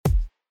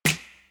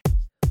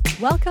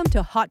Welcome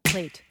to Hot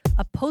Plate,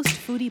 a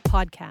post-foodie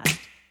podcast.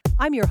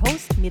 I'm your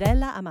host,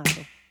 Mirella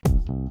Amato.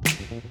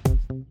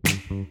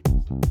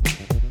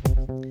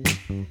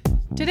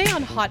 Today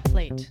on Hot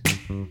Plate,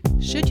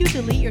 should you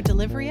delete your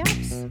delivery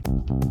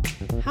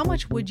apps? How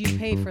much would you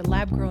pay for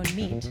lab-grown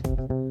meat?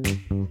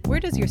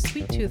 Where does your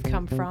sweet tooth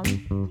come from?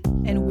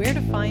 And where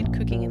to find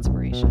cooking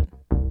inspiration?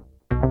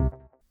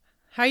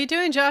 How are you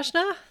doing,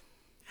 Joshna?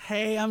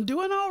 Hey, I'm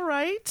doing all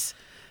right.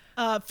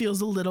 Feels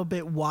a little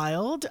bit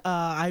wild.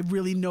 I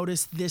really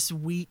noticed this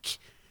week.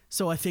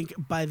 So I think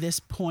by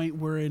this point,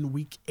 we're in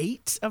week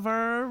 8 of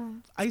our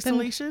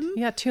isolation.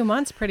 2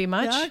 months pretty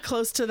much. Yeah,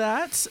 close to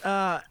that.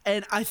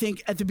 And I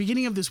think at the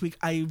beginning of this week,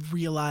 I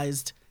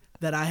realized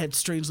that I had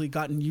strangely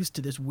gotten used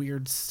to this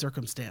weird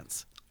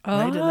circumstance.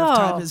 Right? Enough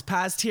time has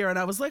passed here. And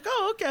I was like,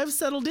 oh, okay, I've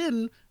settled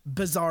in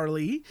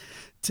bizarrely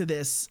to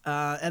this.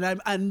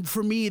 And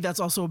for me,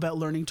 that's also about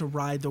learning to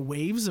ride the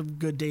waves of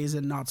good days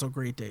and not so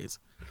great days.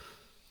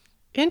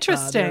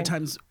 Interesting. There are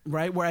times,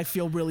 right, where I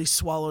feel really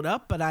swallowed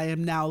up, but I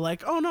am now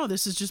like, oh no,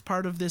 this is just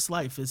part of this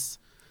life.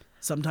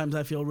 Sometimes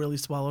I feel really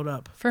swallowed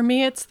up. For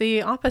me, it's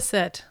the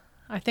opposite.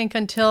 I think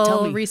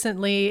until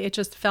recently, it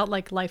just felt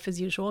like life as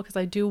usual because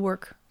I do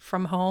work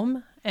from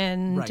home,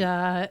 and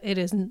right. It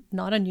is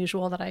not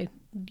unusual that I,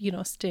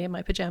 stay in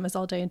my pajamas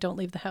all day and don't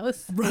leave the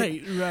house.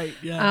 Right,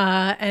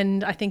 yeah.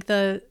 And I think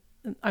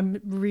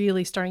I'm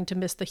really starting to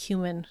miss the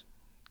human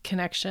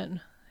connection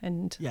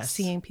and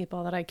seeing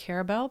people that I care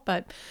about,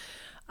 but.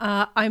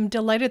 I'm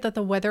delighted that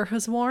the weather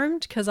has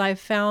warmed because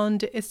I've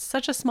found it's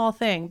such a small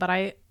thing, but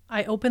I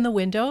open the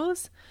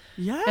windows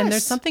and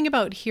there's something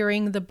about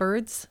hearing the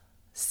birds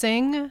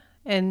sing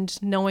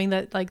and knowing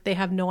that like they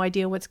have no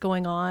idea what's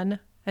going on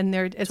and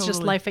it's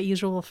just life as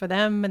usual for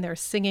them and they're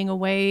singing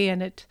away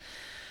and it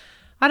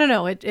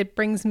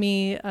brings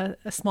me a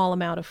small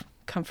amount of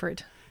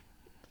comfort.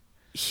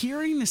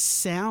 Hearing the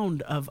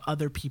sound of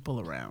other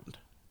people around.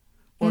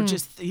 Or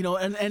just,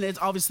 and it's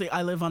obviously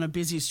I live on a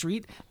busy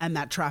street and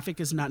that traffic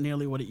is not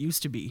nearly what it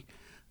used to be.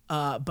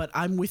 But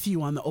I'm with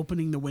you on the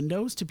opening the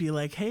windows to be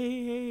like,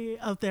 hey,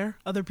 out there,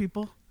 other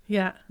people.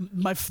 Yeah.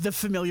 The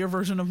familiar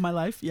version of my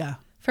life. Yeah.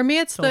 For me,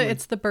 it's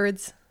the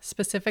birds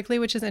specifically,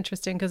 which is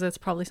interesting because it's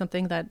probably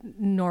something that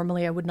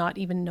normally I would not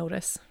even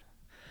notice.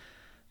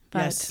 But,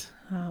 yes.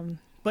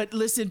 But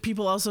listen,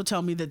 people also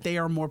tell me that they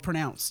are more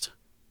pronounced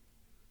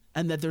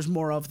and that there's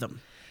more of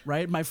them.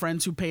 Right, my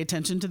friends who pay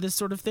attention to this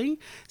sort of thing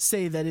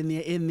say that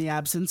in the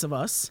absence of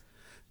us,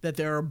 that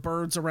there are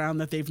birds around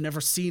that they've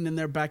never seen in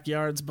their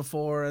backyards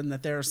before, and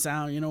that their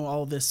sound,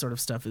 all this sort of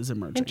stuff is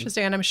emerging.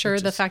 Interesting, and I'm sure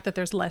the fact that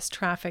there's less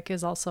traffic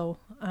is also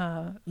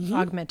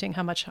augmenting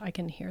how much I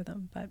can hear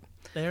them. But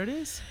there it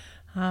is.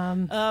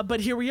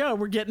 But here we are.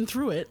 We're getting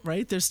through it.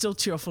 Right, there's still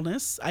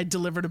cheerfulness. I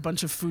delivered a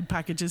bunch of food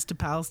packages to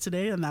pals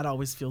today, and that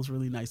always feels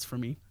really nice for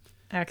me.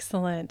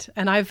 Excellent,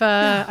 and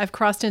I've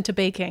crossed into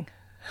baking.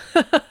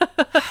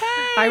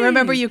 I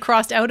remember you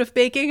crossed out of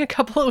baking a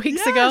couple of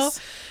weeks ago.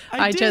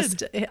 I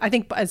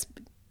think as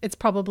it's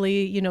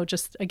probably,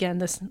 just again,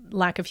 this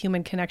lack of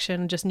human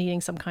connection, just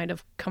needing some kind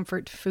of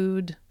comfort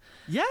food.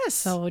 Yes.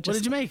 So what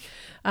did you make?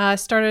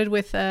 Started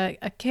with a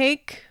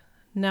cake.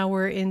 Now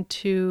we're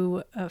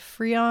into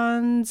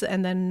friands.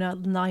 And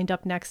then lined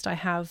up next, I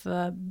have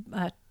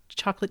a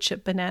chocolate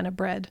chip banana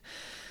bread.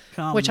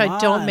 Which I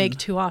don't make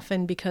too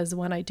often because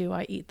when I do,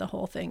 I eat the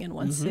whole thing in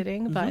one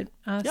sitting. But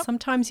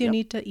sometimes you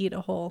need to eat a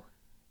whole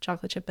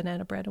chocolate chip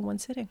banana bread in one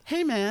sitting.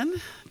 Hey, man,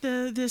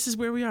 this is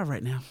where we are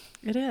right now.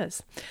 It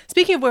is.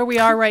 Speaking of where we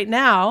are right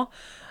now,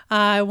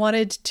 I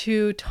wanted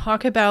to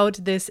talk about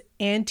this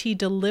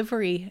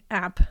anti-delivery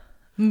app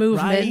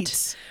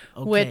movement,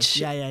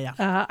 which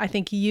I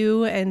think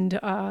you and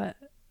our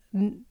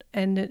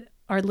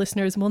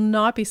listeners will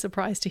not be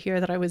surprised to hear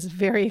that I was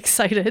very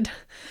excited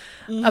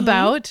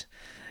about.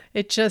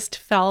 It just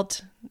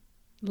felt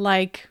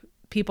like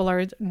people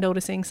are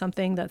noticing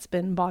something that's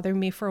been bothering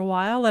me for a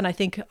while. And I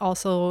think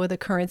also the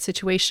current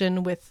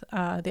situation with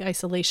the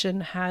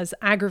isolation has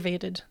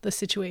aggravated the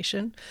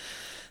situation.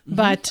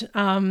 But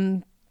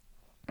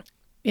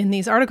in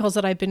these articles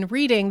that I've been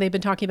reading, they've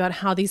been talking about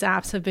how these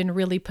apps have been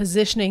really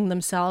positioning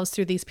themselves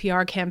through these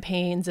PR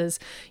campaigns as,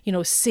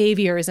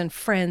 saviors and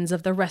friends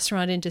of the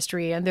restaurant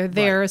industry. And they're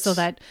there so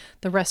that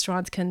the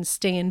restaurants can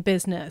stay in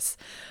business.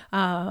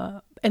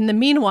 In the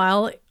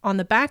meanwhile, on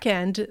the back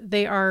end,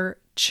 they are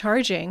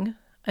charging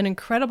an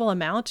incredible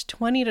amount,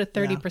 20 to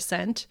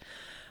 30%.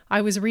 I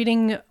was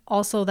reading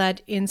also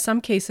that in some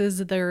cases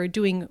they're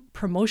doing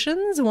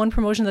promotions. One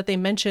promotion that they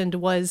mentioned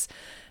was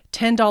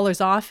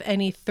 $10 off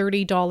any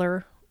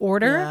 $30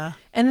 order. Yeah.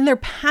 And then they're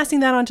passing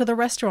that on to the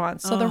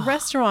restaurant. So the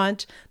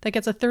restaurant that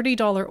gets a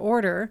 $30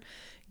 order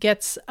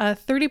gets a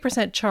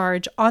 30%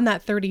 charge on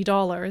that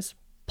 $30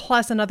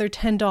 plus another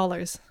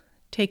 $10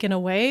 taken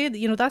away.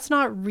 That's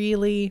not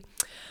really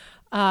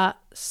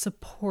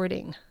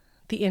supporting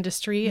the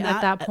industry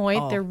at that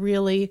point. They're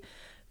really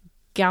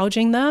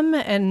gouging them.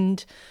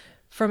 And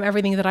from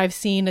everything that I've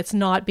seen, it's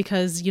not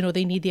because,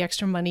 they need the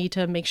extra money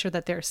to make sure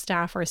that their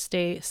staff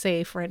stay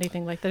safe or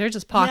anything like that. They're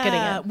just pocketing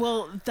it.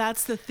 Well,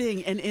 that's the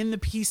thing. And in the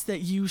piece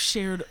that you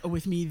shared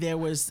with me, there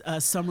was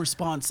some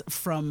response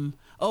from,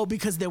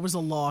 because there was a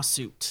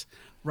lawsuit,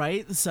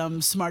 right?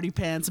 Some smarty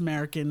pants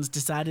Americans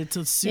decided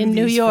to sue in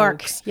New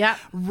York. Yeah.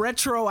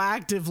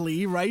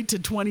 Retroactively, right, to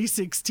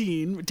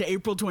 2016, to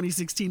April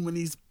 2016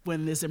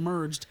 when this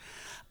emerged.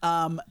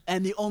 And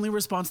the only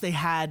response they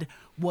had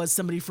was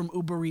somebody from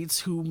Uber Eats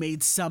who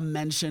made some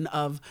mention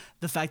of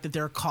the fact that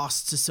there are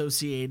costs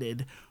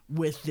associated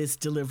with this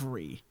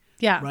delivery.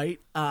 Yeah. Right.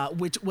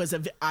 Which was,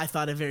 I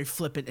thought, a very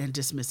flippant and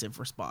dismissive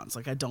response.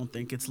 Like, I don't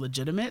think it's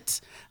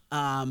legitimate.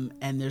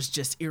 And there's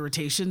just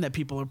irritation that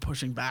people are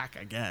pushing back,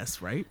 I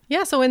guess. Right.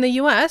 Yeah. So in the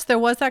U.S., there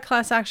was that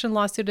class action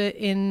lawsuit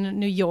in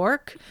New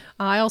York.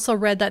 I also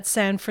read that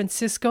San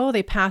Francisco,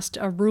 they passed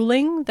a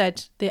ruling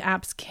that the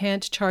apps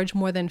can't charge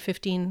more than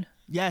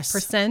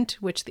 15%,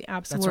 which the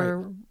apps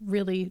were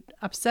really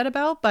upset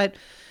about. But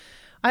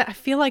I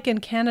feel like in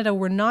Canada,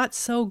 we're not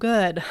so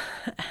good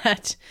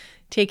at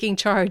taking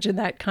charge in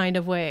that kind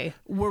of way.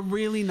 We're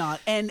really not.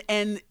 And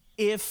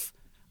if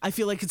I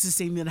feel like it's the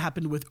same that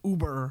happened with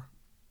Uber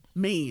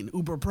Maine,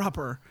 Uber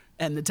proper,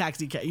 and the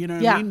taxi cab. You know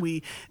what I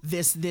mean?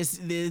 This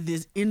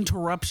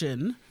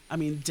interruption. I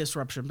mean,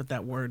 disruption, but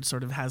that word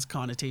sort of has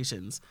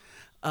connotations.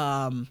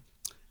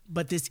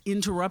 But this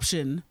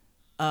interruption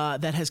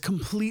that has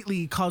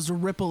completely caused a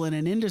ripple in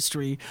an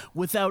industry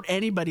without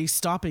anybody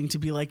stopping to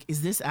be like,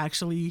 is this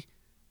actually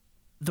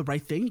the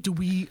right thing? Do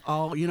we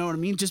all, you know what I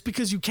mean? Just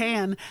because you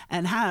can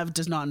and have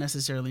does not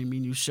necessarily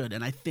mean you should.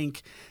 And I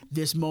think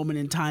this moment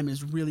in time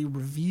is really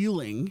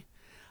revealing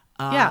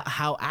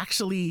how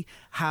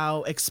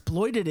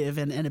exploitative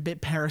and a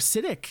bit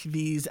parasitic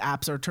these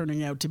apps are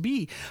turning out to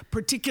be,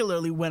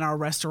 particularly when our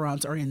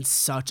restaurants are in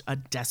such a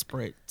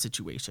desperate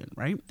situation,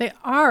 right? They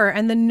are.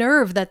 And the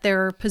nerve that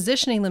they're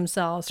positioning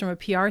themselves from a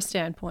PR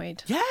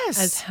standpoint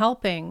as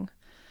helping.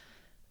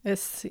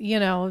 This,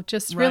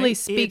 just really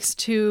speaks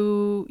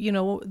to,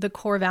 the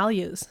core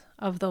values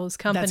of those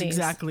companies. That's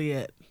exactly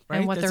it, right?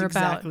 And what they're about.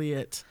 That's exactly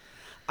it.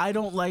 I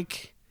don't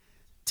like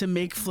to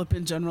make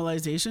flippant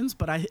generalizations,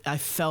 but I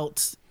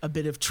felt a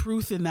bit of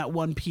truth in that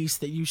one piece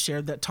that you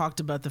shared that talked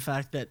about the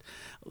fact that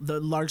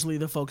largely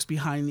the folks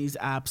behind these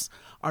apps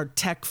are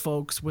tech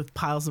folks with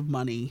piles of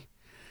money,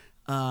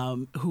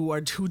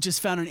 who just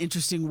found an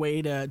interesting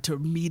way to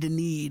meet a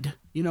need,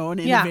 an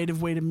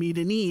innovative way to meet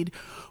a need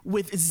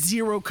with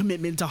zero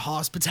commitment to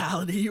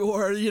hospitality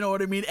or,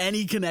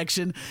 any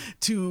connection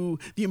to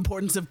the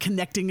importance of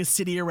connecting a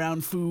city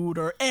around food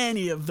or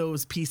any of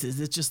those pieces.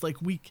 It's just like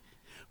we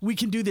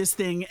can do this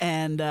thing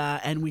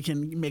and we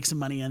can make some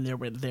money and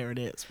there it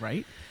is,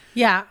 right?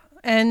 Yeah.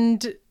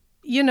 And,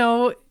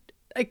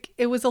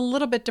 it was a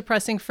little bit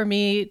depressing for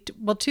me.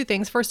 Well, two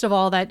things. First of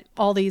all, that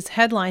all these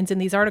headlines in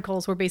these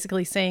articles were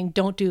basically saying,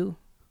 don't do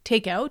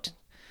takeout,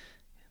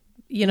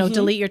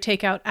 delete your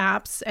takeout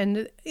apps.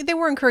 And they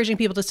were encouraging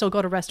people to still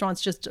go to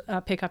restaurants, just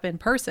pick up in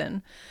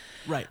person.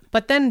 Right.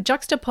 But then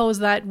juxtapose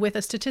that with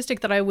a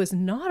statistic that I was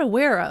not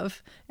aware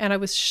of, and I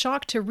was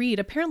shocked to read.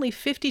 Apparently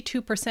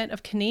 52%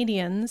 of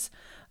Canadians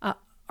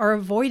are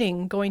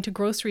avoiding going to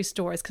grocery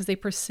stores because they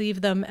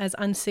perceive them as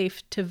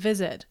unsafe to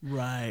visit.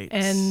 Right.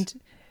 And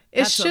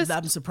I'm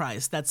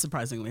surprised. That's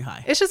surprisingly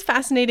high. It's just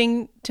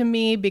fascinating to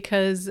me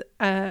because,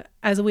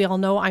 as we all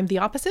know, I'm the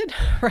opposite,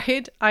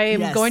 right? I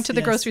am going to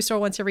the grocery store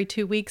once every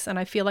 2 weeks, and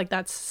I feel like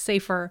that's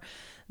safer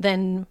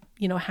than,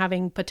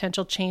 having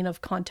potential chain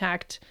of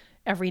contact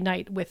every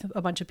night with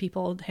a bunch of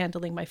people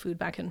handling my food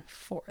back and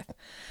forth.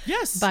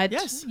 Yes. But,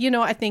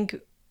 I think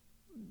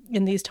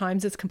in these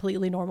times, it's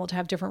completely normal to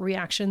have different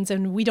reactions,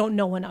 and we don't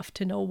know enough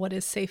to know what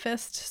is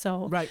safest.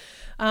 So, right.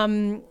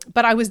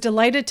 But I was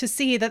delighted to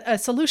see that a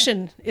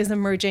solution is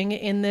emerging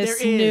in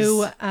this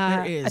new.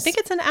 I think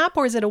it's an app,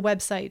 or is it a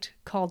website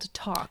called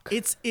Talk?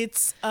 It's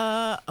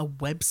a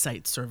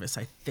website service,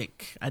 I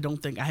think. I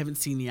haven't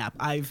seen the app.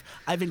 I've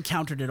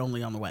encountered it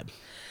only on the web.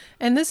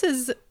 And this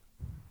is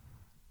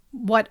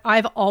what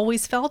I've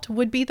always felt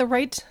would be the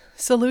right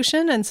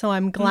solution, and so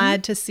I'm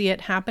glad to see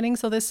it happening.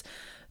 So this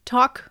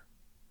Talk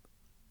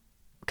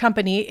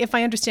company, if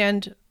I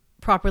understand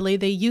properly,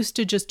 they used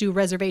to just do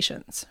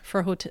reservations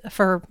for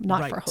for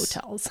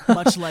hotels,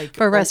 much like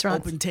for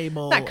restaurants, Open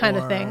Table, that kind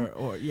of thing.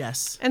 Or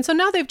yes. And so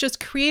now they've just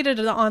created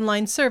an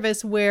online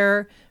service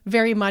where,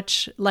 very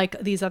much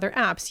like these other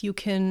apps, you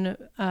can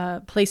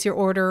place your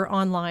order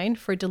online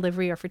for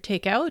delivery or for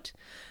takeout.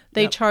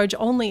 They charge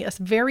only a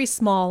very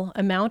small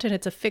amount, and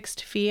it's a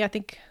fixed fee. I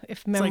think,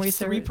 if memory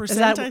serves,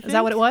 3%. Is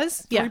that what it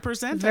was?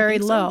 3%. Yeah, very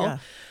low. So, yeah.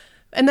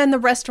 And then the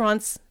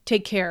restaurants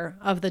take care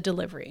of the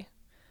delivery.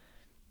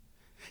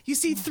 You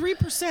see,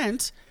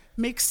 3%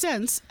 makes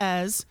sense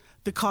as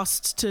the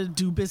cost to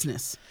do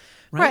business,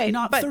 right?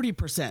 Not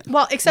 30%.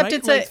 Well, except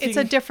it's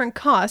a different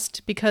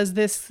cost because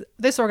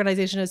this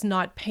organization is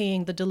not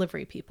paying the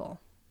delivery people.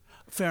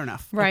 Fair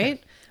enough. Right?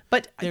 Okay.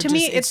 But to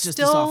me, it's just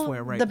still a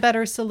software, right? the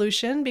better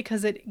solution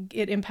because it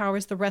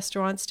empowers the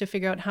restaurants to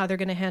figure out how they're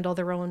going to handle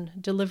their own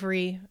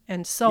delivery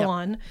and so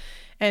on.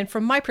 And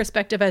from my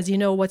perspective, as you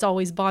know, what's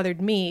always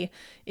bothered me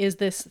is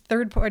this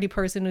third-party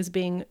person who's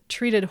being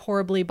treated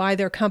horribly by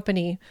their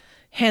company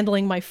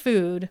handling my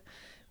food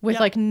with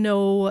like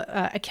no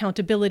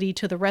accountability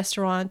to the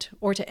restaurant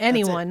or to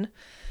anyone.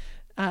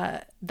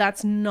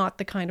 That's not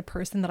the kind of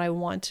person that I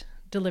want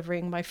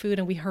delivering my food.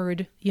 And we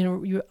heard,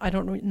 I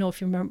don't know if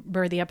you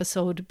remember the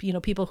episode,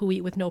 people who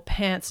eat with no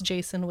pants.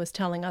 Jason was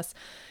telling us,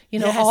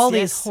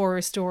 these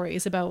horror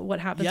stories about what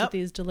happens with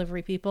these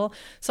delivery people.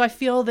 So I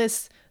feel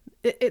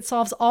it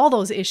solves all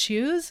those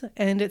issues,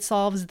 and it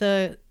solves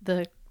the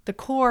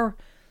core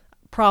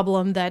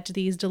problem that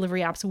these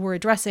delivery apps were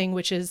addressing,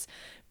 which is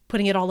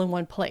putting it all in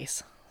one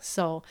place.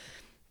 So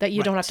that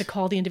you don't have to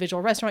call the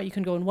individual restaurant. You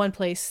can go in one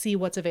place, see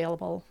what's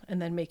available,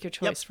 and then make your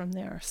choice from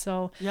there.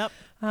 So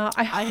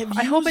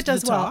I hope it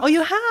does well. Oh,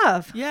 you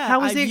have? Yeah.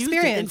 How was the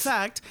experience? In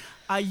fact,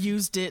 I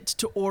used it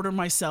to order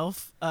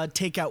myself a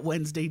Takeout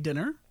Wednesday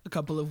dinner a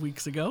couple of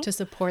weeks ago. To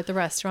support the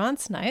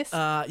restaurants. Nice.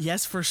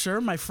 Yes, for sure.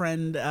 My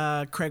friend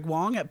Craig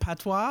Wong at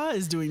Patois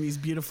is doing these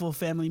beautiful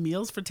family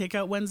meals for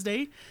Takeout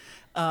Wednesday.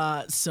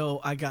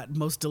 So I got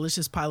most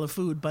delicious pile of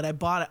food, but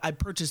I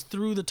purchased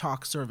through the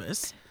Tock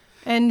service.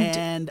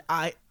 And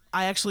I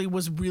actually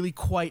was really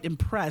quite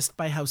impressed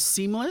by how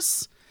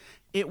seamless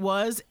it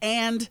was.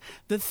 And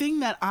the thing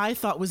that I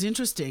thought was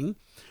interesting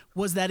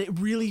was that it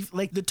really,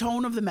 like, the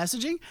tone of the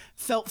messaging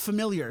felt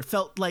familiar,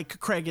 felt like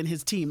Craig and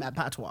his team at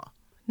Patois.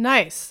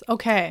 Nice.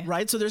 Okay.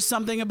 Right? So there's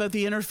something about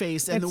the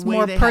interface and it's the way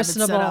more they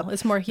personable. have it set up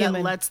it's more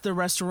human. that lets the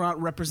restaurant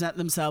represent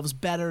themselves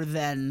better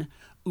than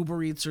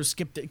Uber Eats or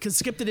Skip the, because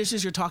Skip the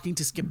Dishes, you're talking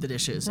to Skip the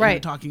Dishes, and you're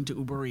talking to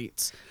Uber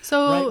Eats.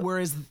 So, right?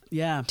 Whereas,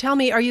 tell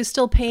me, are you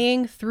still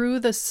paying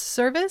through the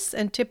service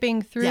and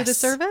tipping through the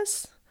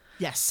service?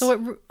 Yes. So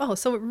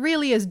it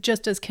really is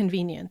just as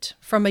convenient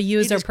from a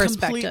user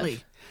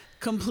perspective.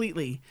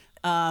 Completely.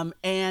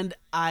 And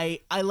I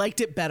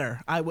liked it better.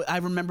 I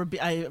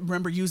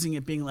remember using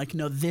it being like,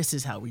 no, this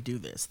is how we do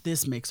this.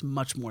 This makes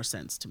much more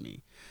sense to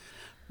me.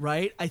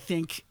 Right. I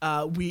think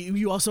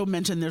you also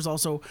mentioned there's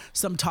also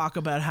some talk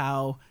about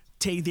how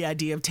the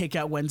idea of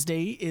Takeout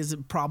Wednesday is a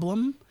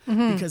problem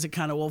because it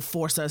kind of will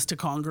force us to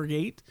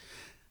congregate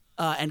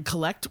and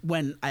collect,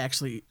 when I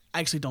actually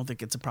don't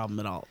think it's a problem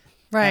at all.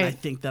 Right. And I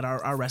think that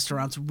our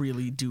restaurants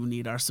really do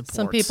need our support.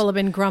 Some people have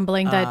been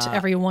grumbling that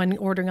everyone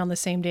ordering on the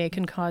same day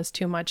can cause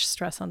too much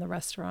stress on the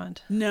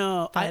restaurant.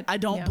 No, but, I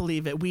don't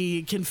believe it.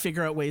 We can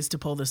figure out ways to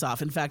pull this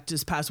off. In fact,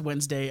 just past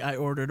Wednesday, I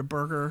ordered a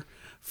burger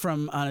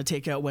from on a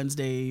Takeout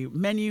Wednesday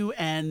menu,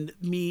 and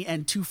me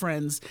and two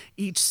friends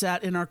each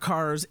sat in our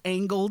cars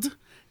angled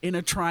in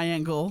a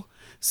triangle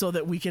so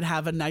that we could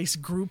have a nice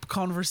group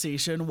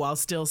conversation while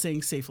still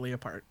staying safely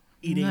apart,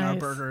 eating our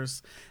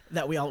burgers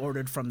that we all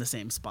ordered from the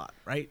same spot,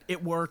 right?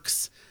 It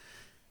works.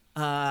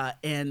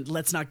 And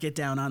let's not get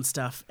down on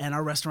stuff. And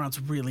our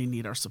restaurants really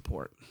need our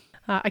support.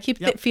 I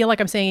feel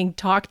like I'm saying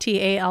talk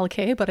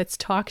TALK, but it's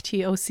talk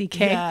TOCK.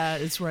 Yeah,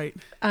 it's right.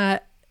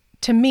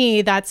 To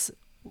me, that's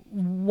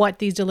what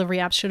these delivery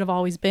apps should have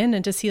always been.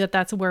 And to see that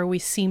that's where we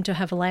seem to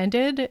have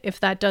landed, if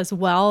that does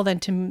well,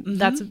 then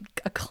that's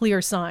a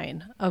clear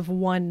sign of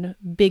one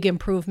big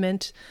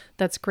improvement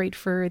that's great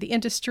for the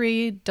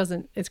industry.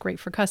 It's great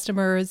for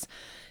customers.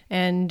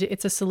 And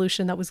it's a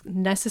solution that was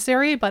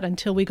necessary, but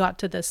until we got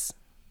to this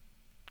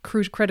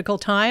critical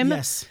time,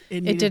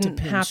 it didn't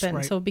happen.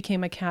 Right. So it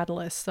became a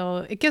catalyst.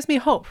 So it gives me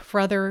hope for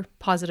other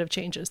positive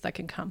changes that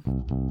can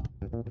come.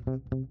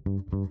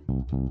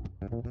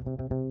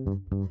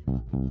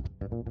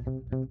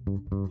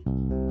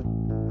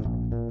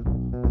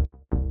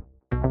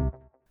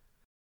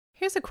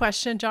 Here's a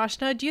question,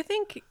 Joshna. Do you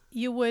think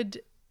you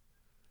would,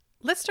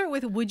 let's start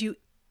with, would you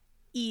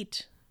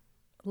eat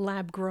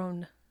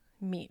lab-grown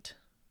meat?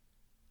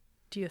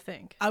 Do you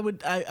think? I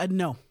would,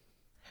 no.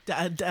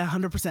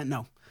 100%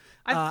 no.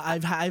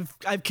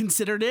 I've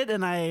considered it,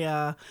 and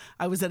I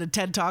was at a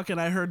TED Talk and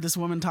I heard this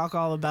woman talk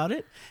all about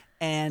it,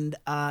 and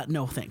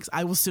no thanks.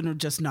 I will sooner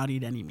just not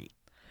eat any meat.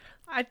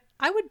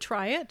 I would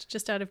try it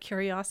just out of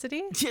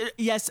curiosity.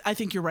 Yes, I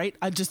think you're right.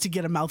 Just to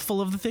get a mouthful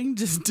of the thing,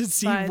 just to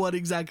see what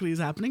exactly is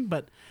happening,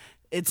 but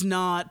it's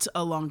not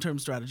a long-term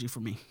strategy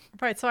for me.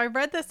 Right. So I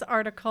read this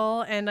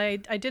article, and I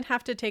did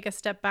have to take a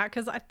step back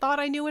because I thought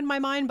I knew in my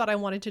mind, but I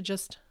wanted to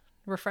just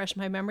refresh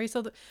my memory.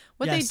 So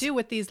what they do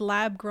with these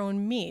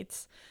lab-grown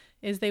meats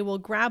is they will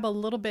grab a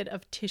little bit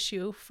of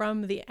tissue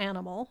from the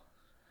animal,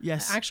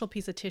 the actual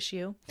piece of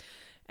tissue,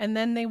 and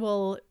then they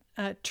will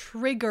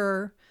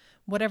trigger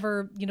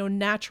whatever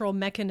natural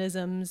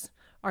mechanisms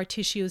our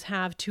tissues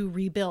have to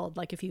rebuild.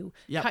 Like if you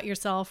cut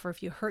yourself or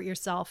if you hurt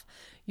yourself,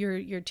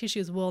 your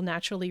tissues will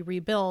naturally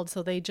rebuild.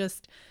 So they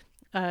just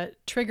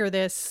trigger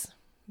this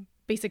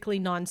basically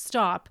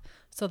nonstop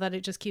so that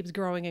it just keeps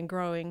growing and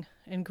growing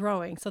and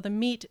growing. So the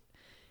meat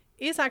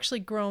is actually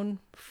grown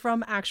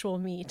from actual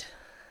meat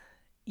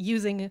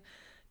using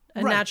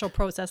a natural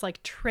process,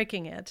 like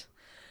tricking it.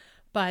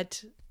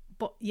 But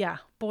yeah,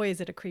 boy, is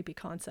it a creepy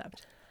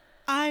concept.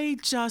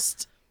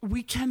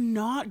 We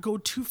cannot go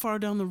too far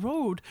down the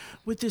road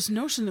with this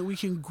notion that we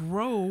can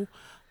grow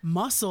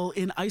muscle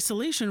in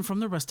isolation from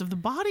the rest of the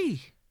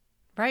body.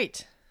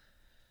 Right.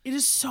 It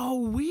is so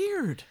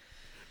weird.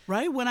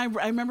 Right? When I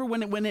remember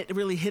when it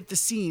really hit the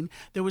scene,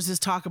 there was this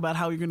talk about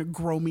how you're going to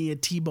grow me a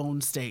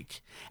T-bone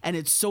steak. And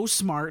it's so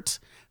smart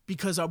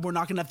because we're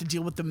not going to have to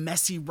deal with the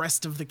messy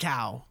rest of the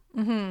cow.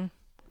 Mm-hmm.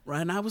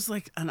 Right? And I was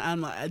like, and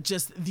I'm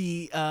just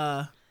the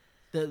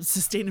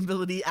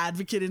sustainability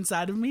advocate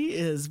inside of me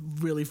is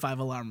really 5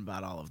 alarm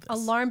about all of this.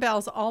 Alarm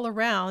bells all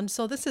around.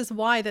 So this is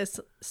why this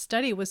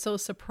study was so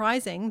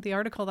surprising, the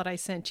article that I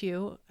sent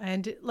you.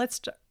 And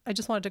I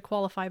just wanted to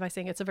qualify by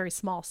saying it's a very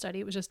small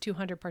study. It was just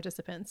 200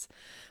 participants.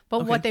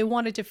 But what they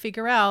wanted to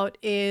figure out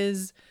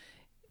is,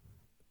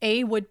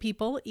 A, would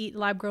people eat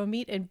lab-grown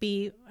meat? And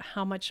B,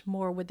 how much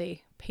more would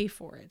they pay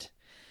for it?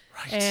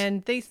 Right.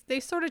 And they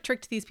sort of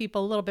tricked these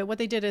people a little bit. What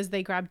they did is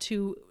they grabbed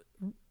 2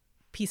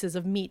 pieces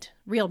of meat,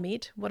 real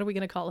meat. What are we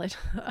going to call it?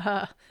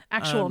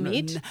 Actual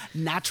meat.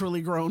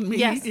 Naturally grown meat.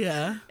 Yes.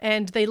 Yeah.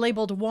 And they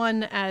labeled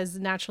one as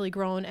naturally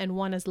grown and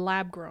one as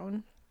lab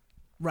grown.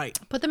 Right.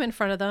 Put them in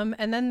front of them.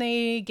 And then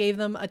they gave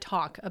them a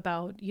talk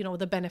about,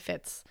 the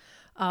benefits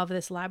of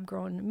this lab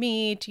grown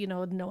meat,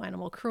 no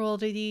animal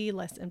cruelty,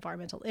 less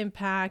environmental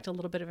impact, a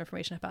little bit of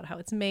information about how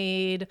it's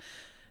made,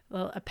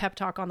 a pep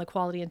talk on the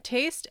quality and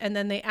taste. And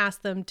then they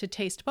asked them to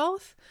taste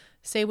both,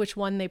 say which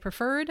one they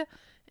preferred,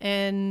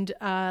 and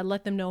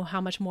let them know how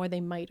much more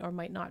they might or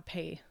might not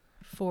pay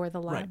for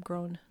the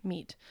lab-grown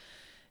meat.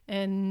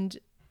 And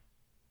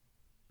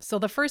so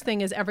the first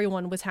thing is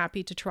everyone was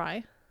happy to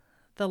try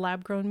the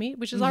lab-grown meat,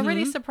 which is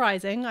already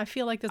surprising. I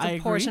feel like there's a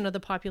portion of the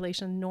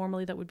population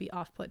normally that would be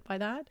off-put by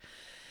that.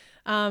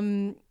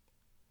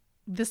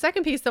 The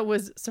second piece that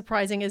was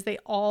surprising is they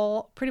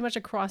all, pretty much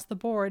across the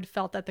board,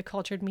 felt that the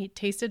cultured meat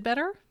tasted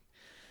better.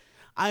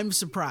 I'm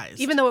surprised.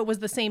 Even though it was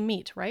the same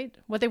meat, right?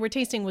 What they were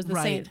tasting was the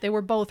same. They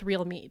were both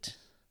real meat.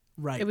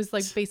 Right. It was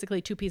like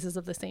basically 2 pieces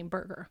of the same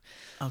burger.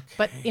 Okay.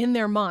 But in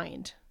their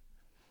mind,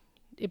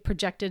 it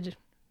projected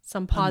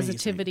some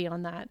positivity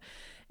on that.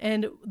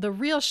 And the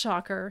real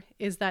shocker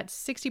is that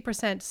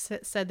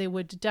 60% said they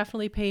would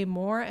definitely pay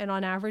more. And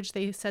on average,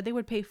 they said they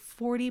would pay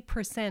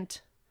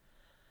 40%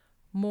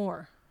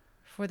 more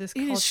for this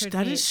cultured meat.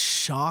 That is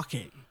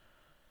shocking.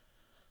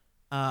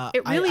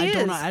 It really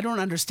is. I don't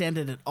understand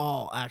it at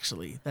all.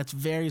 Actually, that's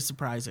very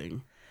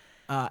surprising.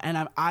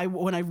 And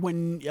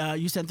when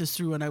you sent this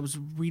through, and I was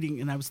reading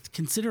and I was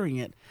considering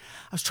it,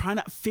 I was trying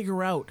to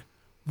figure out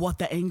what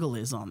the angle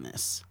is on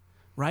this,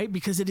 right?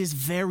 Because it is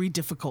very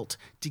difficult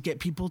to get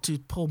people to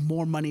pull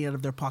more money out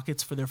of their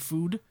pockets for their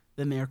food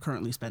than they are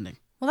currently spending.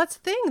 Well, that's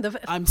the thing. The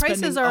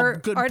prices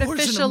are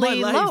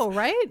artificially low,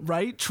 right?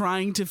 Right,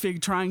 trying to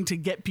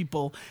get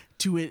people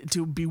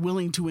to be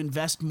willing to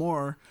invest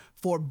more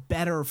for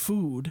better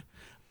food.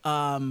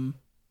 And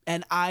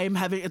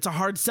it's a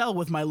hard sell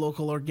with my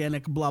local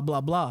organic blah,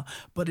 blah, blah.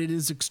 But it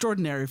is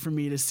extraordinary for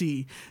me to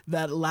see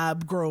that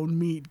lab grown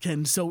meat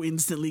can so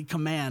instantly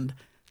command,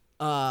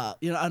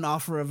 an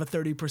offer of a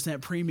 30%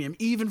 premium,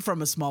 even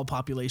from a small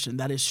population.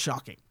 That is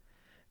shocking.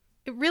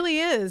 It really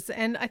is.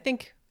 And I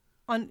think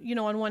on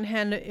one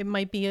hand, it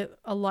might be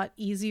a lot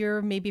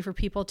easier maybe for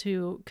people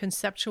to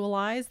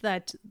conceptualize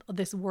that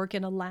this work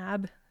in a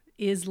lab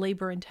is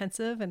labor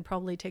intensive and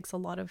probably takes a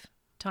lot of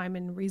time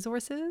and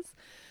resources,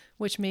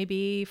 which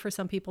maybe for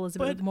some people is a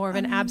bit more of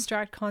an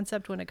abstract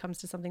concept when it comes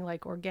to something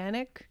like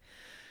organic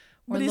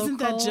or But isn't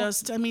local. that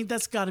just,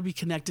 that's got to be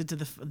connected to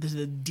the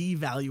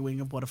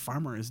devaluing of what a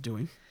farmer is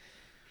doing.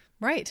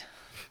 Right.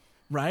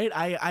 Right?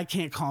 I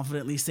can't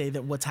confidently say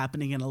that what's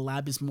happening in a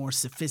lab is more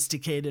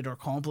sophisticated or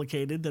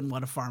complicated than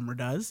what a farmer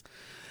does.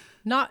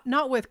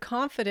 Not with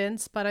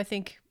confidence, but I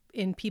think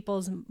in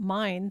people's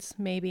minds,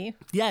 maybe.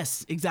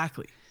 Yes,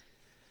 exactly.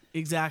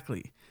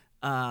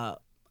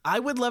 I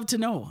would love to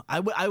know. I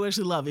would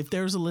actually love if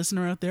there's a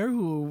listener out there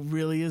who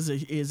really is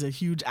a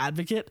huge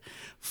advocate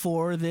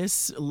for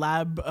this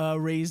lab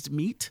raised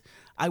meat.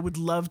 I would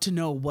love to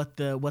know what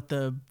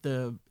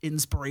the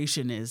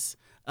inspiration is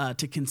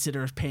to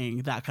consider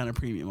paying that kind of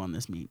premium on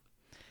this meat.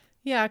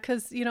 Yeah,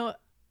 because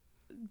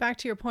back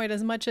to your point,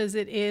 as much as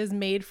it is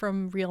made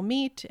from real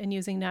meat and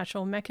using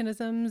natural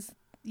mechanisms,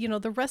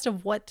 the rest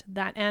of what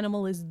that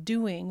animal is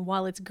doing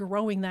while it's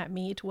growing that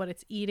meat, what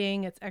it's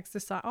eating, its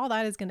exercise, all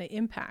that is going to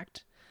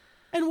impact.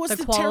 And what's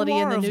the quality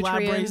and the of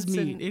nutrients lab-raised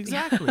meat?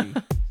 Exactly.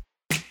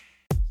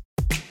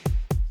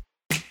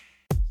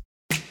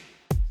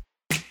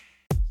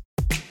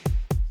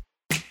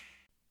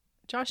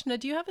 Joshna,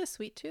 do you have a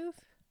sweet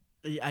tooth?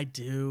 I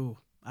do.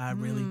 I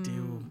really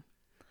do.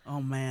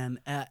 Oh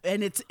man,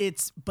 and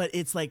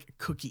it's like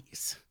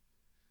cookies.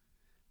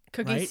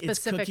 Cookies right?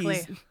 specifically.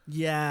 It's cookies.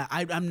 Yeah,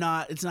 I'm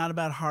not. It's not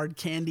about hard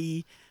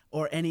candy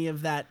or any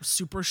of that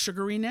super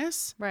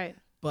sugariness. Right.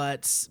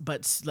 But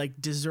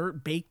like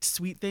dessert baked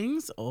sweet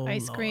things. Oh,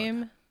 ice Lord.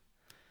 cream.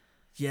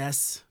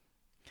 Yes,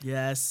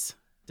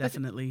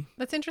 definitely.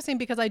 That's interesting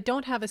because I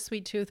don't have a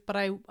sweet tooth, but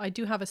I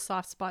do have a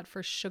soft spot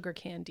for sugar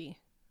candy.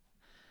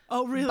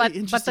 Oh, really? But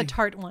Interesting. the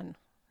tart one,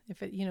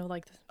 If it, you know,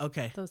 like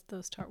Okay.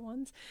 those tart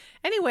ones.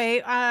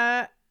 Anyway,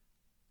 I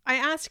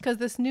asked because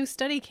this new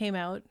study came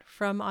out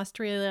from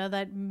Australia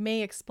that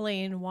may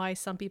explain why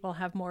some people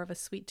have more of a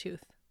sweet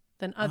tooth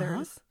than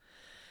others.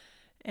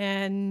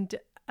 And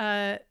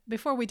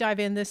before we dive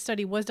in, this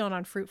study was done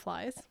on fruit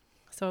flies.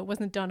 So it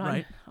wasn't done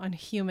on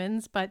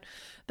humans, but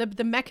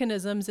the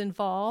mechanisms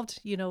involved,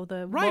 you know,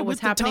 what was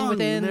happening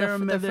within the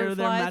fruit flies,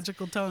 their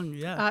magical tongue,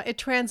 it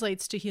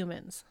translates to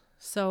humans.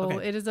 So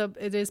it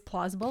is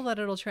plausible that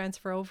it'll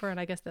transfer over, and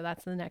I guess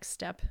that's the next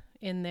step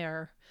in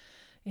their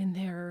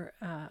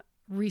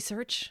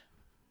research.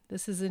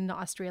 This is in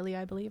Australia,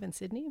 I believe, in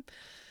Sydney.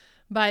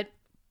 But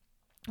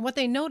what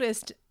they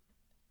noticed,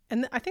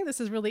 and I think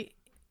this is really,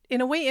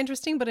 in a way,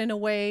 interesting, but in a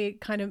way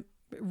kind of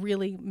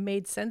really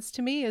made sense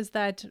to me, is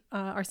that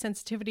our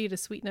sensitivity to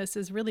sweetness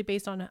is really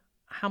based on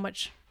how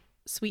much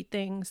sweet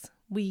things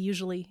we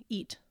usually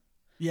eat.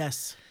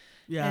 Yes.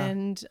 Yeah.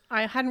 And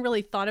I hadn't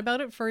really thought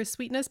about it for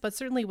sweetness, but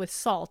certainly with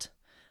salt,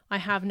 I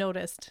have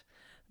noticed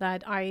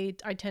that I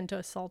tend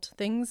to salt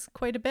things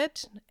quite a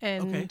bit.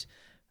 And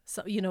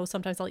so, you know,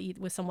 sometimes I'll eat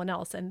with someone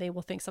else and they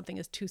will think something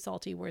is too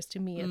salty, whereas to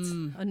me it's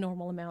a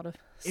normal amount of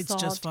salt. It's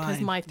just fine.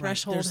 Because my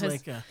threshold There's has...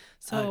 like a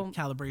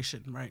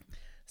calibration, right?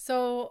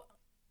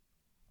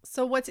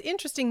 So what's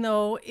interesting,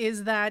 though,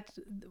 is that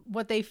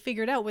what they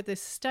figured out with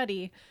this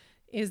study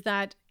is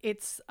that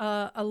it's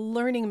a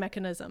learning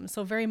mechanism.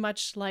 So very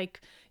much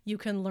like you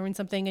can learn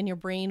something and your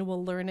brain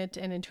will learn it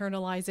and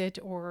internalize it,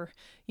 or,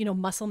 you know,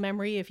 muscle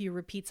memory. If you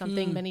repeat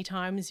something many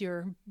times,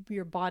 your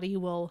body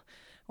will,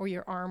 or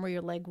your arm or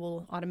your leg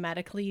will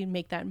automatically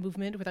make that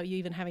movement without you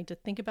even having to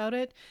think about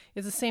it.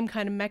 It's the same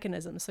kind of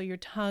mechanism. So your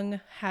tongue,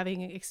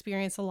 having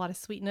experienced a lot of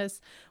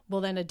sweetness,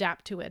 will then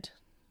adapt to it.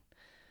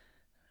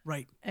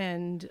 Right.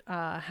 And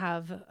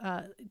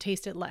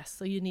taste it less.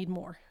 So you need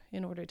more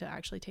in order to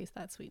actually taste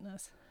that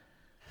sweetness.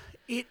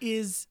 It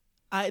is,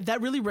 that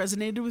really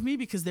resonated with me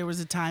because there was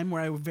a time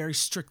where I very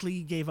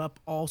strictly gave up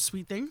all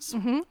sweet things.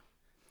 Mm-hmm.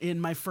 In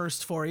my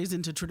first forays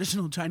into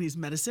traditional Chinese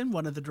medicine,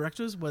 one of the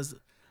directives was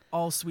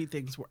all sweet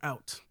things were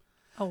out.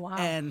 Oh, wow.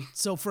 And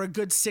so for a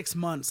good 6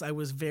 months, I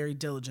was very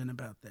diligent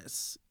about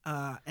this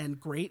and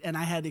great. And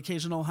I had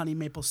occasional honey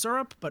maple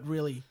syrup, but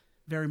really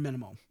very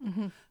minimal.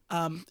 Mm-hmm.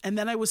 And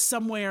then I was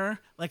somewhere,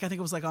 like I think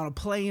it was like on a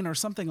plane or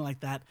something like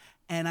that,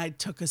 and I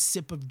took a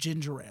sip of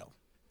ginger ale.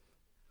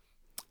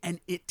 And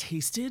it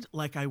tasted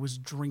like I was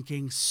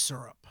drinking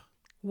syrup.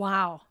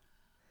 Wow.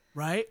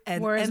 Right?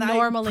 Whereas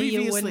normally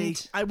you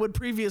wouldn't. I would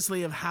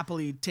previously have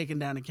happily taken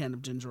down a can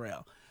of ginger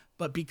ale.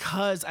 But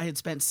because I had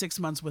spent 6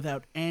 months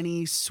without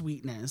any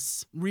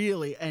sweetness,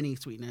 really any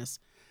sweetness,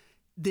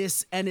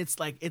 it's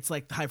like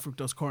the high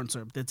fructose corn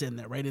syrup that's in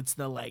there, right? It's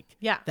the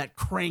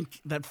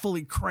that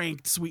fully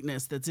cranked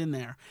sweetness that's in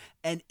there.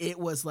 And it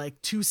was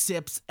like 2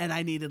 sips and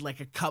I needed like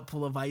a cup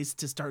full of ice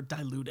to start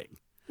diluting,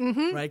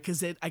 right?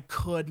 Because I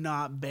could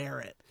not bear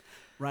it,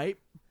 right?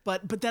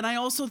 But then I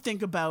also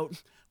think about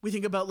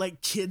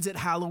like kids at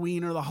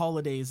Halloween or the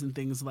holidays and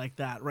things like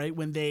that, right?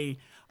 When they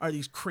are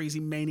these crazy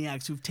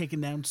maniacs who've taken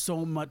down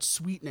so much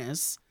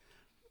sweetness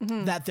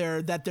that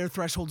their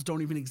thresholds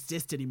don't even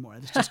exist anymore.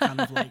 It's just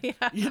kind of like,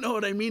 you know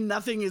what I mean?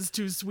 Nothing is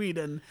too sweet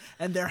and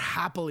they're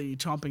happily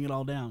chomping it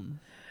all down.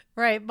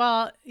 Right.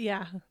 Well,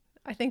 yeah.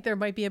 I think there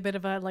might be a bit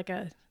of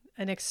an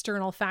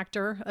external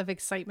factor of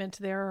excitement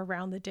there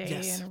around the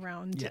day and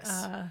around,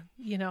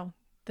 you know,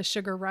 the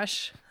sugar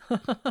rush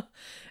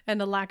and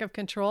the lack of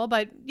control.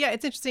 But yeah,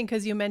 it's interesting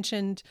because you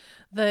mentioned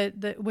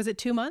was it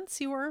 2 months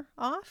you were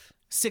off?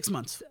 6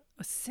 months.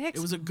 6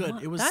 It was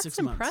months. It was That's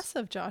 6 months.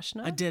 impressive, Josh.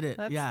 No? I did it.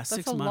 That's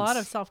 6 months. That's a lot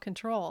of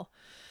self-control.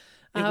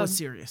 It was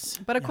serious.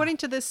 But according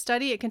to this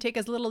study, it can take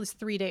as little as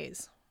 3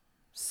 days.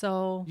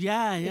 So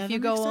if you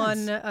go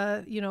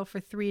on, you know, for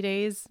 3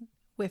 days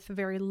with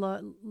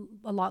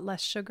a lot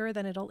less sugar,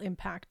 then it'll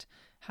impact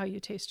how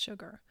you taste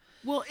sugar.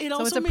 Well, it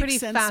also it's a pretty makes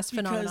sense fast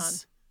phenomenon.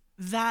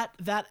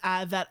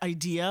 That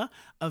idea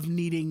of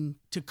needing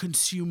to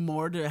consume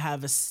more to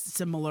have a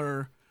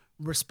similar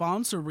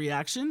response or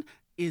reaction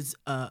is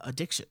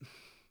addiction.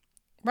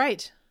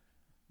 Right.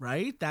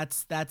 Right?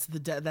 That's the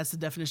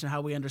definition of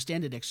how we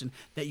understand addiction,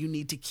 that you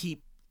need to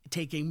keep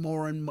taking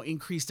more and more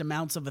increased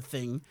amounts of a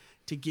thing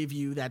to give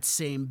you that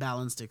same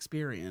balanced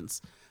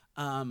experience.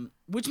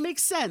 Which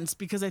makes sense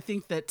because I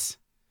think that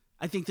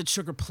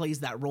sugar plays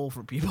that role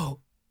for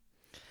people.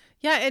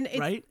 Yeah, and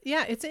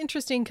it's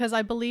interesting because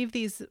I believe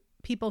these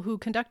people who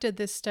conducted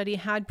this study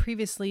had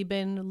previously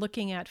been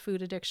looking at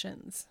food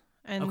addictions.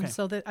 And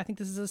so I think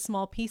this is a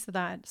small piece of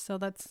that. So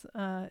that's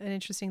an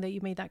interesting that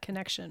you made that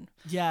connection.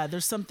 Yeah,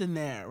 there's something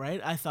there, right?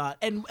 I thought.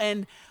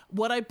 And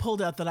what I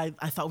pulled out that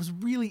I thought was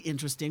really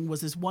interesting was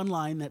this one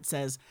line that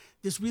says,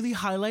 this really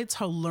highlights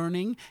how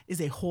learning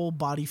is a whole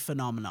body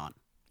phenomenon.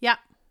 Yeah.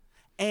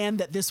 And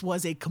that this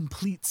was a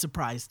complete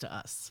surprise to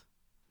us.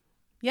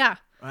 Yeah.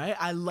 Right?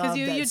 I love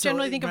that. Because you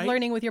generally think of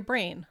learning with your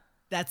brain.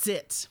 That's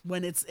it.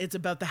 When it's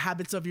about the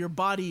habits of your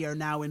body are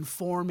now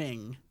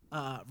informing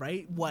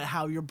right?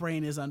 How your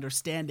brain is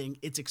understanding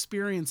its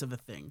experience of a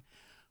thing,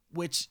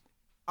 which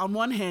on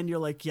one hand, you're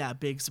like, yeah,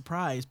 big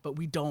surprise, but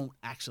we don't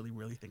actually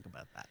really think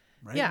about that,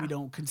 right? Yeah. We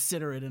don't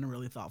consider it in a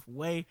really thoughtful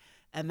way.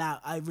 And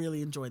that I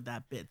really enjoyed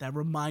that bit, that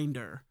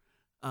reminder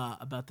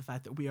about the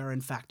fact that we are,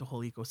 in fact, a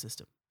whole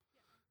ecosystem.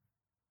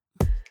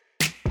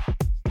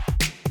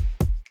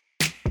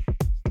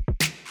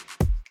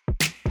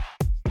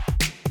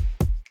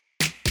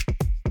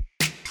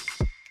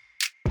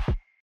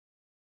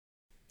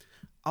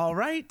 All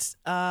right,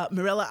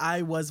 Mirella,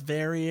 I was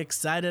very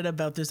excited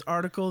about this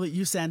article that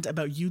you sent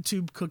about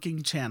YouTube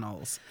cooking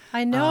channels.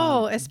 I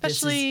know,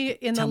 especially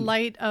in the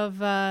light of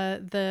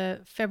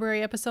the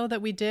February episode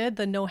that we did,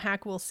 the No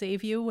Hack Will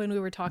Save You, when we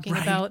were talking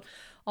about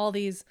all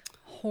these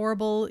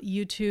horrible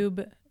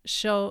YouTube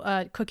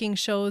cooking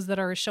shows that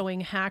are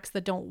showing hacks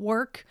that don't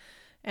work.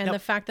 And the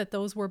fact that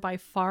those were by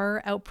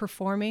far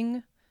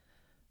outperforming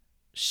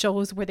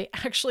shows where they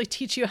actually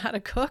teach you how to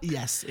cook.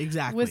 Yes,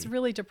 exactly. Was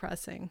really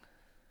depressing.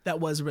 That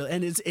was really,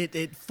 and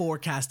it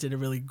forecasted a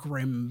really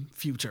grim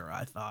future,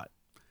 I thought.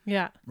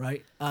 Yeah.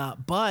 Right.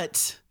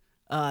 But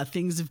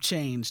things have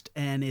changed,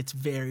 and it's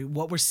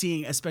what we're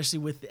seeing, especially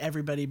with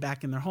everybody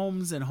back in their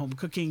homes and home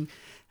cooking,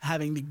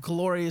 having the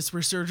glorious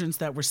resurgence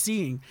that we're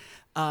seeing.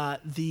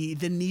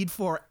 The need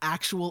for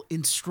actual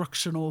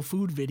instructional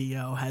food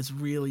video has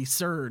really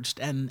surged,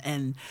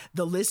 and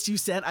the list you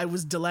sent, I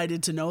was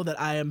delighted to know that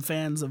I am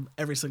fans of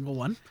every single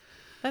one.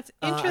 That's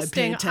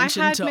interesting. I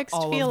had mixed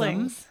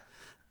feelings.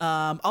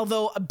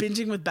 Although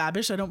binging with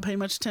Babish, I don't pay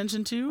much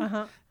attention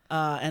to,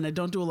 and I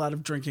don't do a lot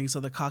of drinking, so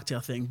the cocktail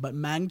thing. But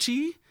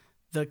Mangchi,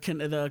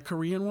 the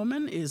Korean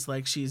woman, is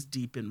like, she's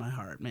deep in my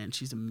heart, man.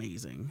 She's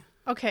amazing.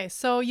 Okay,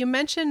 so you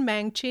mentioned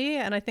Mangchi,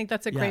 and I think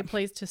that's a great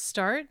place to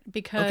start,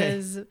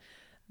 because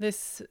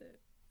this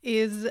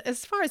is,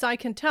 as far as I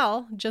can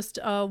tell, just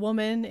a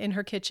woman in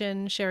her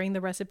kitchen sharing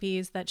the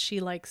recipes that she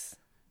likes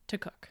to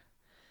cook.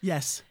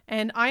 Yes.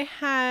 And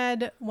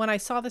when I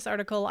saw this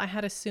article, I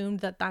had assumed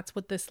that that's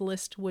what this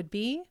list would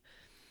be.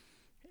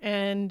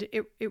 And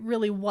it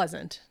really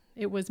wasn't.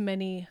 It was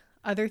many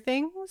other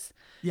things.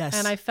 Yes.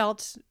 And I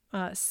felt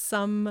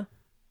some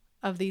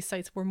of these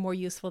sites were more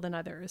useful than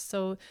others.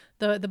 So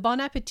the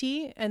Bon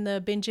Appetit and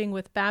the Binging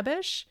with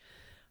Babish,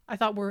 I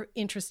thought were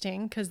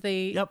interesting because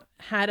they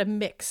had a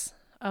mix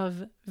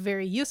of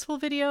very useful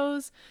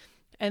videos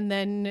and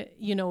then,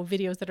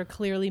 videos that are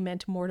clearly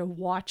meant more to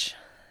watch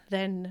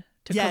than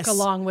to cook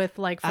along with,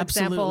 like, for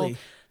example,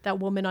 that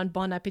woman on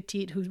Bon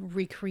Appetit who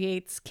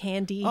recreates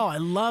candy. Oh, I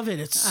love it.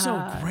 It's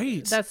so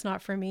great. That's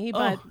not for me,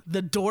 but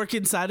the dork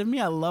inside of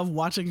me, I love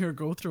watching her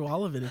go through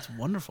all of it. It's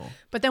wonderful.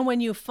 But then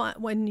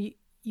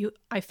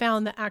I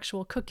found the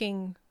actual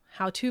cooking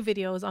how-to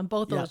videos on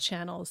both those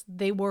channels.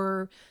 They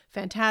were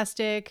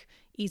fantastic,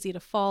 easy to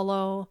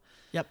follow.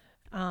 Yep.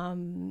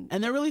 And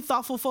they're really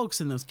thoughtful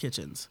folks in those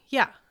kitchens.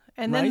 Yeah.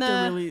 And then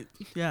they're really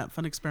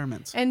fun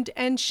experiments.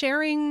 And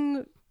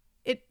sharing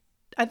it.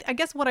 I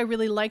guess what I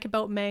really like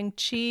about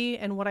Mangchi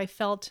and what I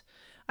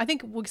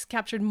think was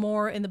captured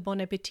more in the Bon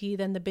Appetit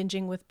than the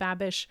Binging with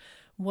Babish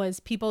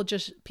was people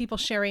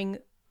sharing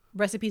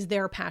recipes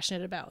they're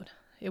passionate about.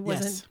 It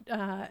wasn't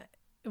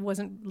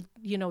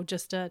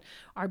just an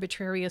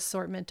arbitrary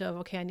assortment of,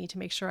 okay, I need to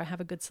make sure I have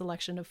a good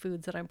selection of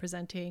foods that I'm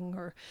presenting,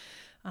 or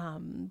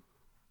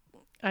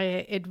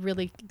it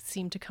really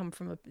seemed to come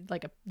from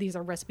these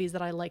are recipes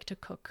that I like to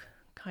cook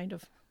kind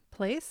of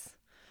place.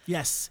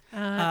 Yes.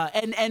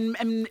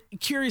 And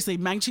curiously,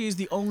 Mangchi is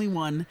the only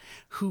one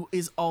who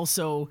is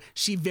also,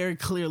 she very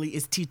clearly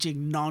is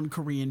teaching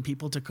non-Korean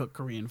people to cook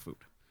Korean food.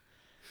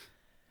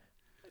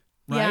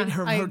 Right? Yeah,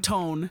 her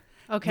tone.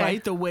 Okay.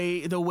 Right? The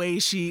way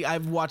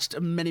I've watched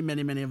many,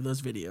 many, many of those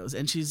videos,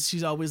 and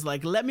she's always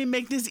like, let me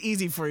make this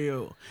easy for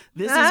you.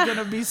 This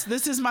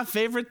is my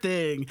favorite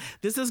thing.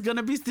 This is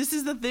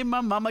the thing my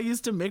mama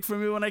used to make for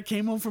me when I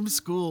came home from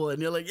school.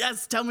 And you're like,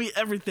 yes, tell me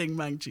everything,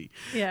 Mangchi.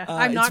 Yeah.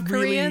 I'm not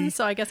Korean,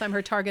 so I guess I'm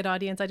her target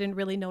audience. I didn't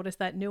really notice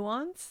that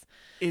nuance.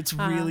 It's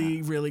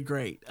really, really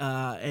great.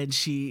 And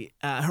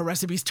her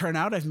recipes turn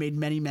out, I've made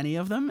many, many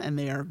of them, and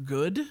they are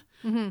good.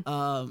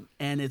 Mm-hmm.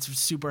 And it's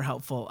super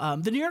helpful.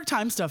 The New York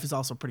Times stuff is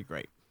also pretty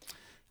great.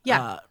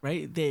 Yeah.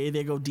 Right?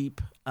 They go deep.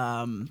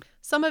 Some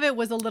of it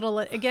was a little,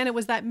 again, it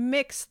was that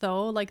mix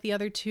though, like the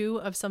other two,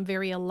 of some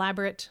very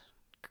elaborate,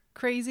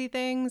 crazy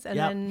things and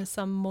then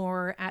some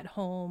more at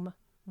home,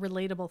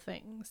 relatable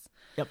things.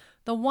 Yep.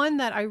 The one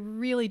that I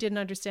really didn't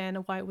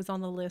understand why it was on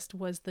the list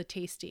was the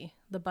Tasty,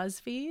 the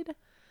BuzzFeed.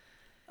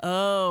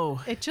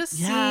 Oh. It just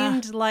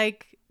seemed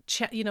like,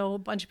 a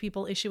bunch of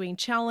people issuing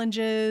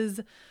challenges.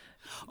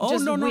 Oh,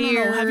 no.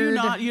 Have you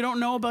not? You don't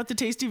know about the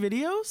Tasty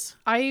videos?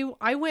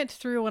 I went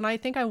through and I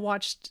think I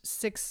watched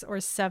 6 or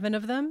 7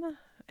 of them.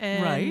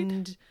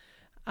 And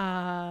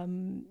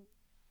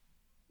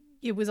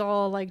it was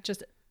all like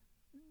just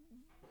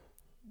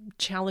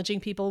challenging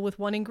people with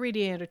one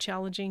ingredient or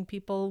challenging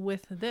people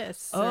with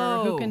this.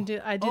 Or who can do,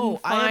 I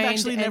didn't find I have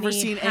actually never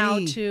seen how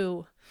any.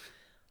 to.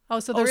 Oh,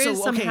 so there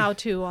is some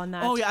how-to on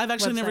that. Oh, yeah. I've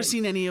actually never website.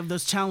 seen any of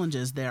those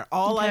challenges there.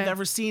 All Okay. I've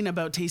ever seen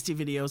about Tasty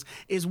videos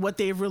is what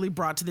they've really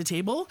brought to the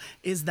table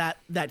is that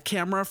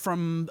camera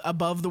from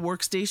above the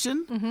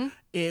workstation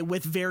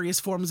with various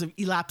forms of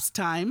elapsed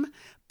time,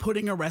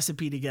 putting a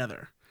recipe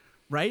together,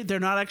 right? They're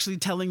not actually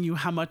telling you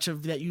how much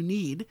of that you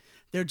need.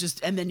 They're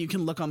just, and then you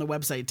can look on the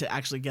website to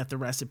actually get the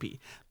recipe.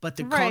 But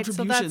the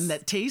contribution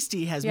that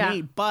Tasty has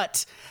made,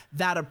 but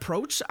that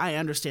approach, I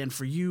understand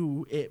for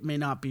you, it may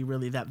not be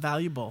really that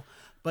valuable.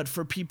 But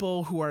for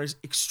people who are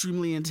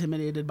extremely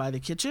intimidated by the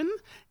kitchen,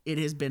 it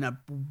has been a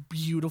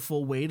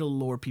beautiful way to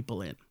lure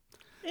people in.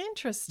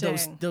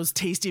 Interesting. Those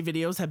Tasty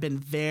videos have been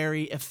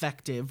very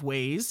effective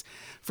ways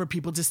for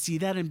people to see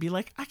that and be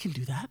like, I can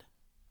do that.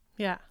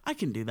 Yeah. I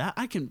can do that.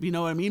 I can, you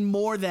know what I mean?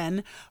 More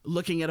than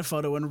looking at a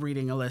photo and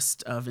reading a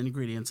list of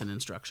ingredients and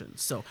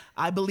instructions. So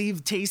I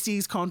believe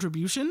Tasty's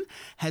contribution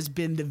has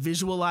been the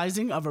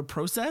visualizing of a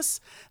process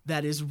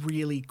that is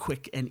really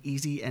quick and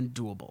easy and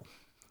doable.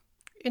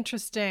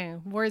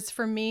 Interesting. Whereas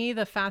for me,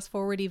 the fast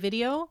forwardy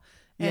video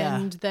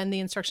and then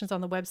the instructions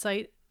on the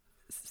website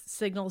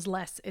signals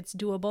less it's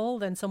doable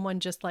than someone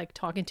just like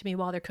talking to me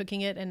while they're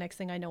cooking it. And next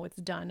thing I know, it's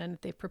done. And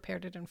if they've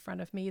prepared it in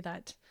front of me,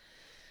 that,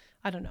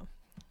 I don't know.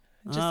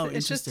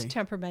 It's just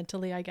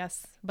temperamentally, I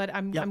guess. But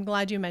I'm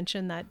glad you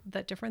mentioned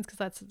that difference because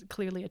that's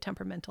clearly a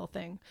temperamental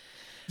thing.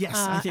 Yes,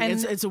 I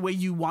think it's a way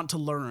you want to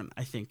learn,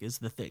 I think, is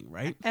the thing,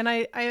 right? And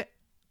I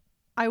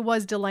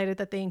was delighted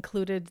that they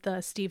included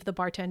the Steve the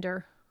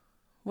Bartender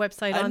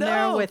website on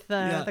there with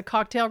the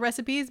cocktail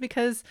recipes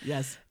because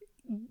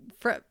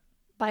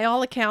by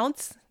all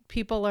accounts,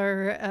 people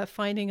are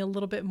finding a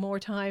little bit more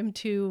time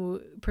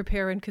to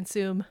prepare and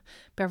consume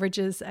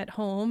beverages at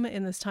home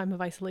in this time of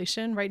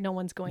isolation, right? No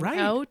one's going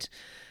out.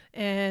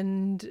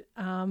 And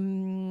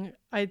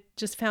I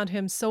just found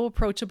him so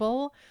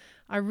approachable.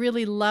 I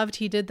really loved,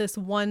 he did this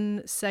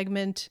one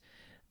segment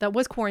that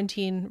was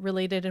quarantine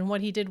related. And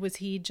what he did was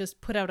he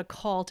just put out a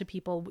call to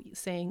people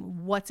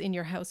saying, what's in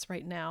your house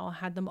right now?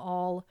 Had them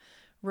all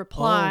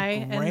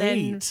reply and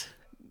then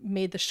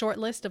made the short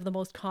list of the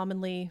most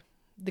commonly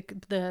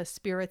the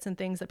spirits and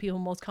things that people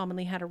most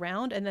commonly had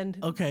around, and then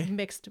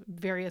mixed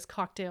various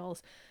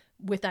cocktails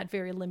with that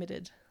very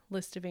limited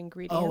list of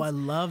ingredients. Oh, I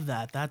love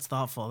that. That's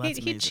thoughtful. That's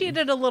he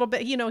cheated a little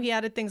bit. You know, he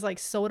added things like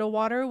soda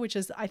water, which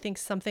is, I think,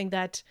 something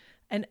that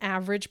an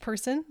average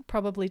person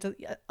probably does.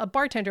 A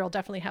bartender will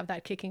definitely have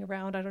that kicking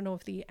around. I don't know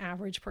if the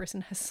average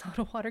person has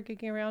soda water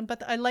kicking around,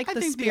 but I like the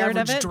spirit of it.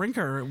 I think the average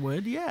drinker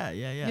would. Yeah.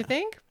 You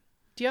think?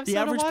 Do you have the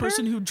soda water? The average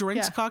person who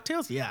drinks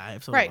cocktails? Yeah, I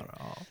have soda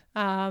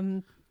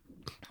water.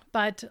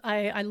 But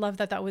I love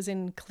that was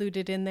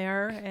included in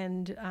there,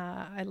 and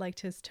I liked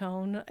his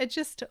tone. It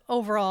just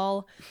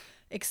overall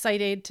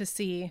excited to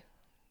see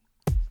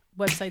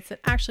websites that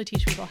actually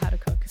teach people how to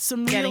cook.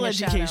 Some real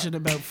education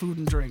about food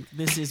and drink.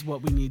 This is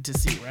what we need to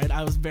see, right?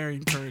 I was very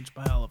encouraged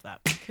by all of that.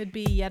 Could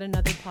be yet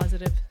another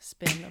positive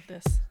spin of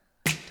this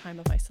time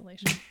of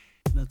isolation.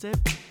 That's it.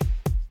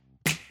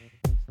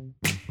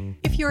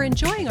 If you're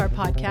enjoying our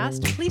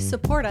podcast, please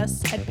support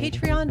us at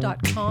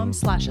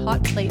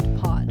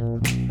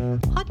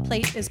patreon.com/hotplatepod. Hot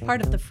Plate is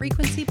part of the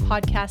Frequency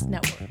Podcast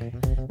Network.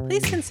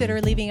 Please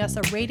consider leaving us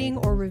a rating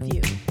or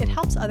review. It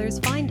helps others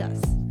find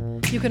us.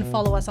 You can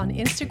follow us on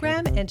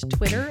Instagram and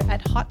Twitter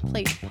at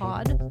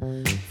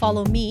HotPlatePod.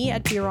 Follow me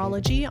at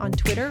Beerology on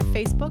Twitter,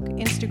 Facebook,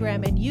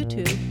 Instagram, and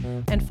YouTube.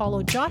 And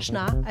follow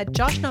Joshna at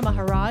Joshna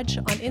Maharaj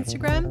on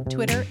Instagram,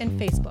 Twitter, and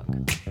Facebook.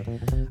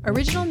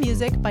 Original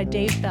music by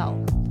Dave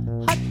Bell.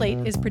 Hot Plate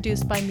is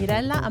produced by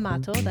Mirella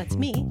Amato, that's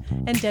me,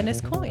 and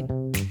Dennis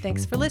Coyne.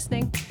 Thanks for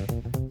listening.